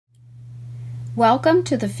Welcome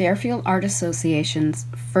to the Fairfield Art Association's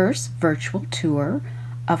first virtual tour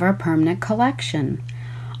of our permanent collection.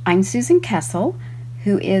 I'm Suzan Kessel,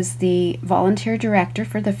 who is the volunteer director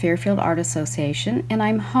for the Fairfield Art Association, and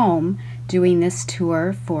I'm home doing this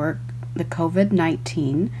tour for the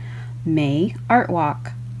COVID-19 May Art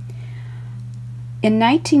Walk. In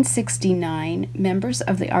 1969, members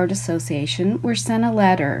of the Art Association were sent a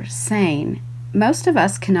letter saying, "Most of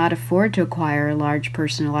us cannot afford to acquire a large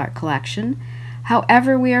personal art collection.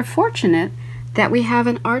 However, we are fortunate that we have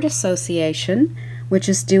an art association which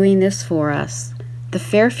is doing this for us. The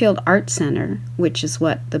Fairfield Art Center, which is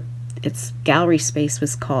what its gallery space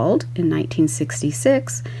was called in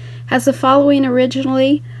 1966, has the following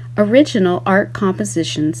original art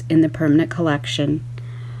compositions in the permanent collection."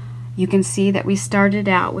 You can see that we started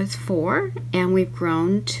out with 4 and we've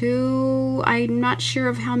grown to, I'm not sure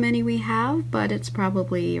of how many we have, but it's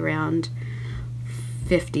probably around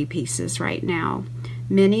 50 pieces right now.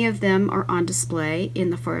 Many of them are on display in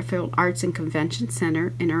the Fairfield Arts and Convention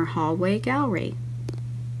Center in our hallway gallery.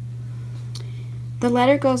 The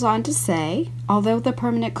letter goes on to say, although the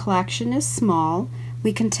permanent collection is small,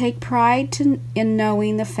 we can take pride in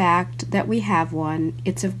knowing the fact that we have one.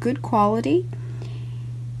 It's of good quality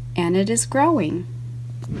and it is growing.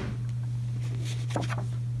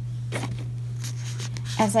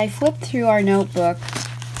 As I flip through our notebook,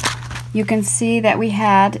 you can see that we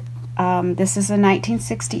had, this is a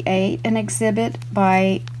 1968, an exhibit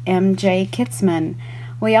by M.J. Kitzman.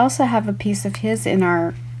 We also have a piece of his in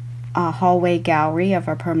our hallway gallery of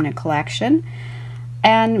our permanent collection.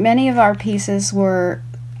 And many of our pieces were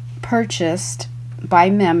purchased by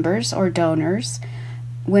members or donors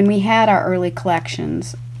when we had our early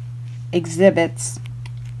collections. Exhibits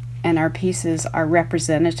and our pieces are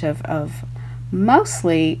representative of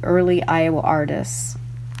mostly early Iowa artists.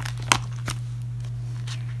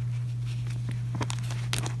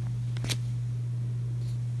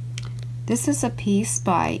 This is a piece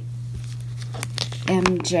by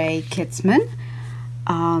M.J. Kitzman,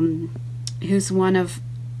 who's one of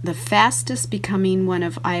the fastest becoming one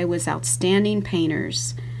of Iowa's outstanding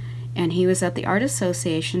painters, and he was at the Art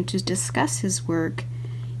Association to discuss his work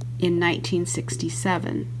in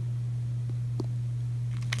 1967.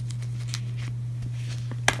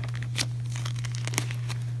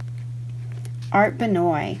 Art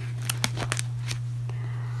Benoit.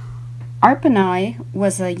 Art Benoit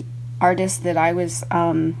was an artist that I was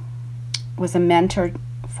a mentor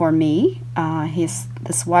for me.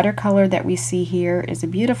 This watercolor that we see here is a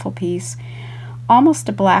beautiful piece, almost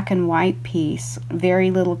a black and white piece,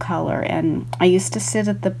 very little color. And I used to sit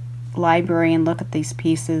at the library and look at these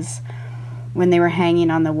pieces when they were hanging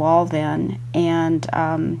on the wall then, and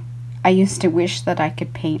I used to wish that I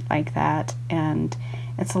could paint like that. And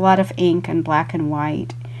it's a lot of ink and black and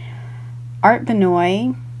white. Art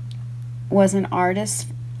Benoit was an artist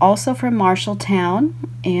also from Marshalltown,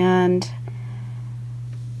 and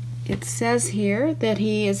it says here that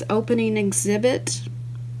he is opening an exhibit.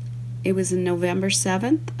 It was in November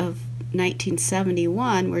 7th of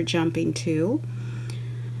 1971 we're jumping to.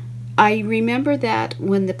 I remember that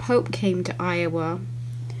when the Pope came to Iowa,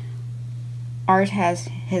 Art has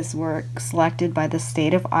his work selected by the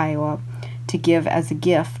state of Iowa to give as a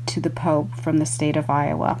gift to the Pope from the state of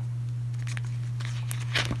Iowa.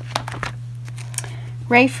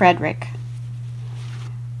 Frederick.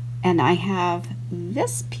 And I have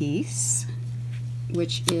this piece,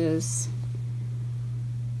 which is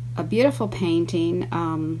a beautiful painting,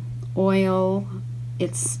 oil.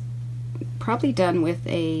 It's probably done with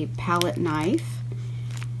a palette knife,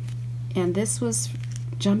 and this was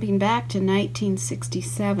jumping back to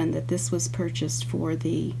 1967 that this was purchased for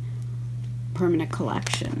the permanent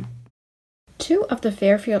collection. 2 of the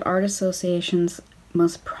Fairfield Art Association's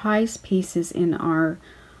most prized pieces in our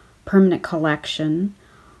permanent collection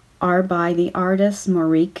are by the artist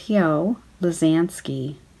Maurico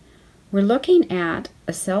Lasansky. We're looking at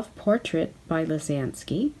a self-portrait by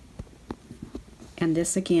Lasansky, and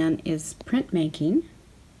this again is printmaking.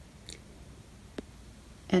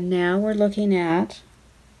 And now we're looking at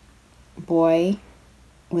Boy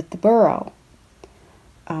with the Burro.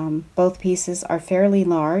 Both pieces are fairly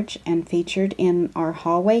large and featured in our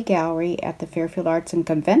hallway gallery at the Fairfield Arts and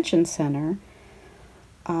Convention Center.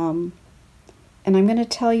 And I'm going to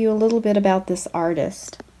tell you a little bit about this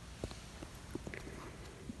artist.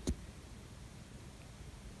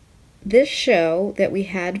 This show that we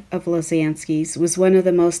had of Lasansky's was one of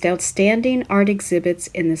the most outstanding art exhibits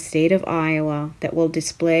in the state of Iowa that will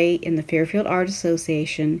display in the Fairfield Art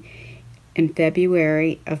Association in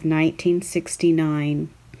February of 1969.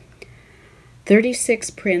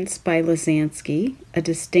 36 prints by Lasansky, a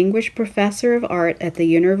distinguished professor of art at the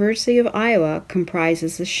University of Iowa,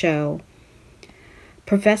 comprises the show.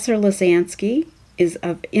 Professor Lasansky is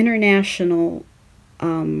of international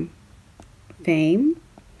fame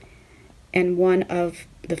and one of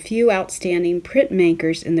the few outstanding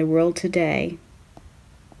printmakers in the world today.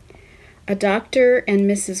 A Dr. and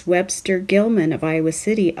Mrs. Webster Gilman of Iowa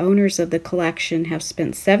City, owners of the collection, have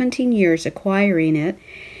spent 17 years acquiring it,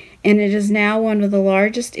 and it is now one of the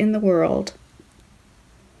largest in the world.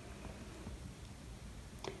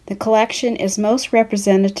 The collection is most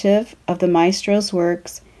representative of the maestro's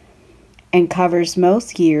works and covers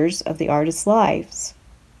most years of the artist's lives.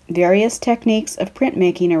 Various techniques of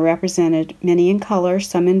printmaking are represented, many in color,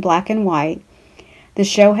 some in black and white. The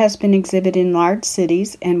show has been exhibited in large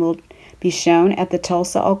cities and will be shown at the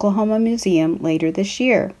Tulsa, Oklahoma Museum later this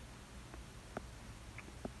year.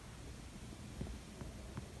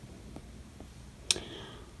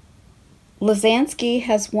 Lasansky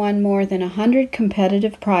has won more than 100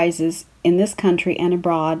 competitive prizes in this country and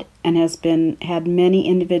abroad, and has had many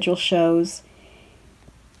individual shows,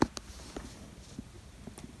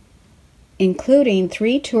 including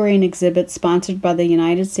 3 touring exhibits sponsored by the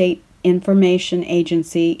United States Information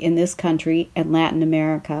Agency in this country and Latin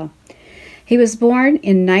America. He was born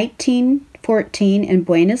in 1914 in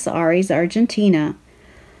Buenos Aires, Argentina.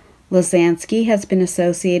 Lasansky has been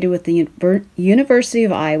associated with the University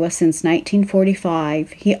of Iowa since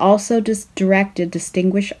 1945. He also directed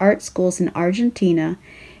distinguished art schools in Argentina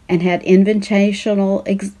and had invitational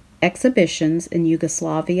exhibitions in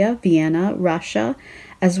Yugoslavia, Vienna, Russia,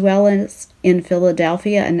 as well as in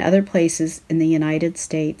Philadelphia and other places in the United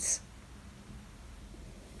States.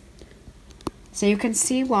 So you can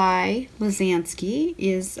see why Lasansky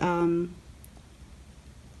is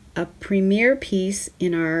a premier piece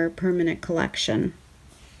in our permanent collection.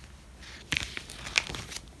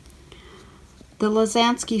 The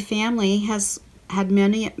Lasansky family has had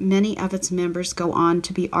many of its members go on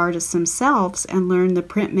to be artists themselves and learn the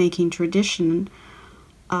printmaking tradition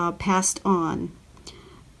passed on.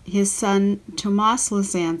 His son Tomas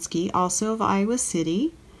Lasansky, also of Iowa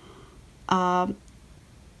City,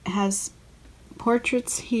 has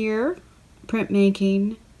portraits here,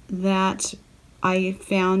 printmaking, that I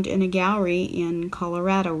found in a gallery in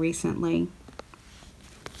Colorado recently.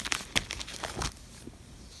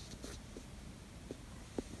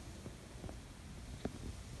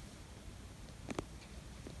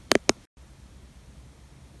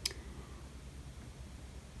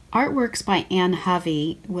 Artworks by Anne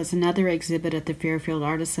Hovey was another exhibit at the Fairfield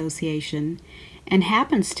Art Association, and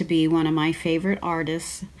happens to be one of my favorite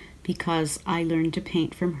artists because I learned to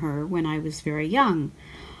paint from her when I was very young.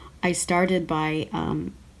 I started by,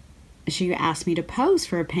 she asked me to pose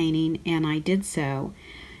for a painting, and I did so.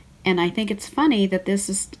 And I think it's funny that this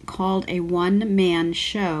is called a one-man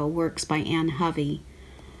show, Works by Anne Hovey.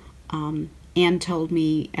 Anne told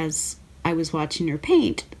me as I was watching her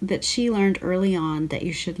paint that she learned early on that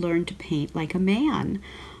you should learn to paint like a man.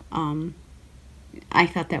 I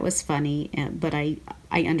thought that was funny, but I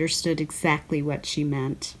understood exactly what she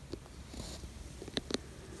meant.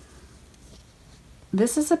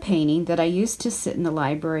 This is a painting that I used to sit in the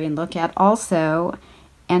library and look at also,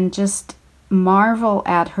 and just marvel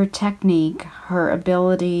at her technique, her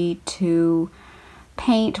ability to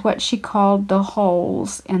paint what she called the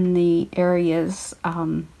holes in the areas,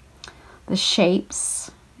 the shapes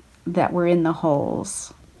that were in the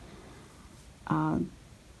holes.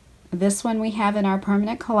 This one we have in our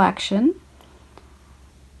permanent collection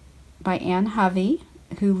by Anne Hovey,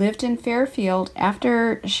 who lived in Fairfield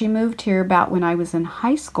after she moved here about when I was in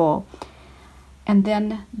high school. And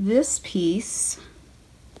then this piece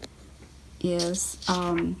is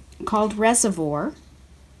called Reservoir,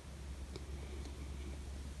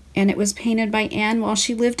 and it was painted by Anne while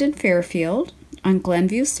she lived in Fairfield on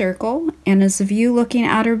Glenview Circle, and is a view looking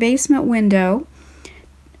out her basement window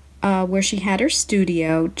where she had her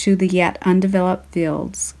studio to the yet undeveloped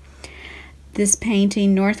fields. This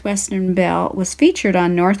painting, Northwestern Belle, was featured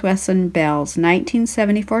on Northwestern Belle's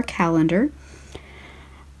 1974 calendar,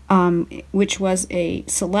 which was a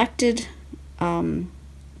selected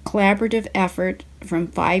collaborative effort from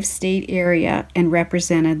 5-state area and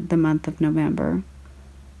represented the month of November.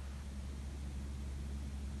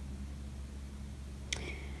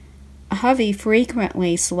 Hovey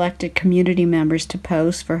frequently selected community members to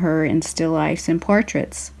pose for her in still lifes and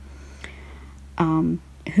portraits,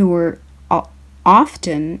 who were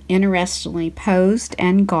often interestingly posed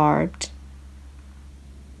and garbed.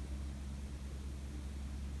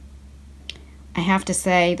 I have to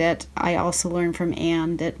say that I also learned from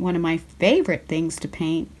Anne that one of my favorite things to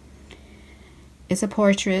paint is a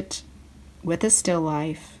portrait with a still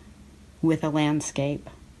life with a landscape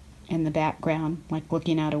in the background, like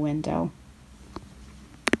looking out a window.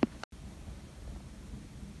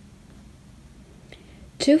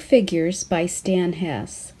 Two Figures by Stan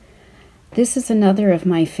Hess. This is another of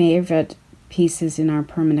my favorite pieces in our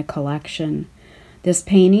permanent collection. This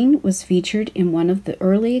painting was featured in one of the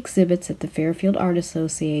early exhibits at the Fairfield Art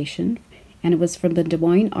Association, and it was from the Des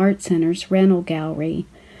Moines Art Center's rental gallery.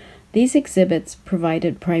 These exhibits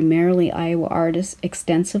provided primarily Iowa artists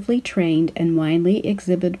extensively trained and widely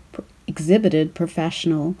exhibited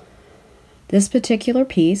professional. This particular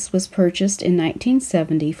piece was purchased in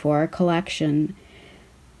 1970 for our collection.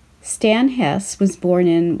 Stan Hess was born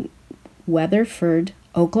in Weatherford,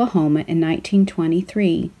 Oklahoma in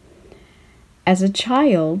 1923. As a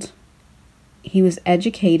child, he was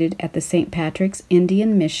educated at the St. Patrick's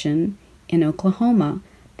Indian Mission in Oklahoma,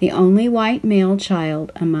 the only white male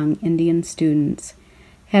child among Indian students.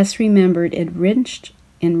 Hess remembered enriched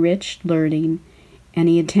learning, and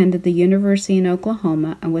he attended the university in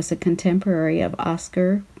Oklahoma and was a contemporary of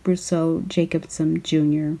Oscar Brousseau Jacobson,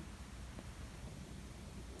 Jr.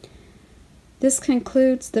 This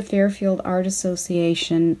concludes the Fairfield Art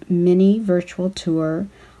Association mini virtual tour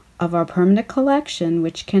of our permanent collection,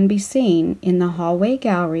 which can be seen in the hallway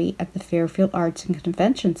gallery at the Fairfield Arts and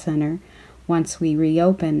Convention Center once we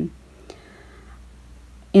reopen.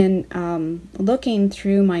 In looking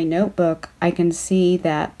through my notebook, I can see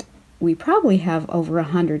that we probably have over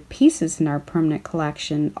 100 pieces in our permanent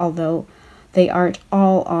collection, although they aren't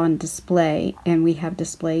all on display, and we have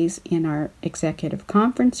displays in our executive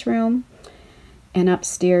conference room and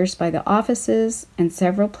upstairs by the offices and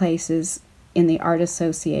several places in the Art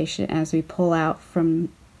Association as we pull out from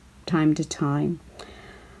time to time.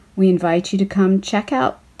 We invite you to come check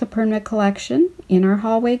out the permanent collection in our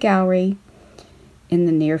hallway gallery in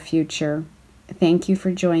the near future. Thank you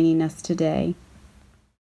for joining us today.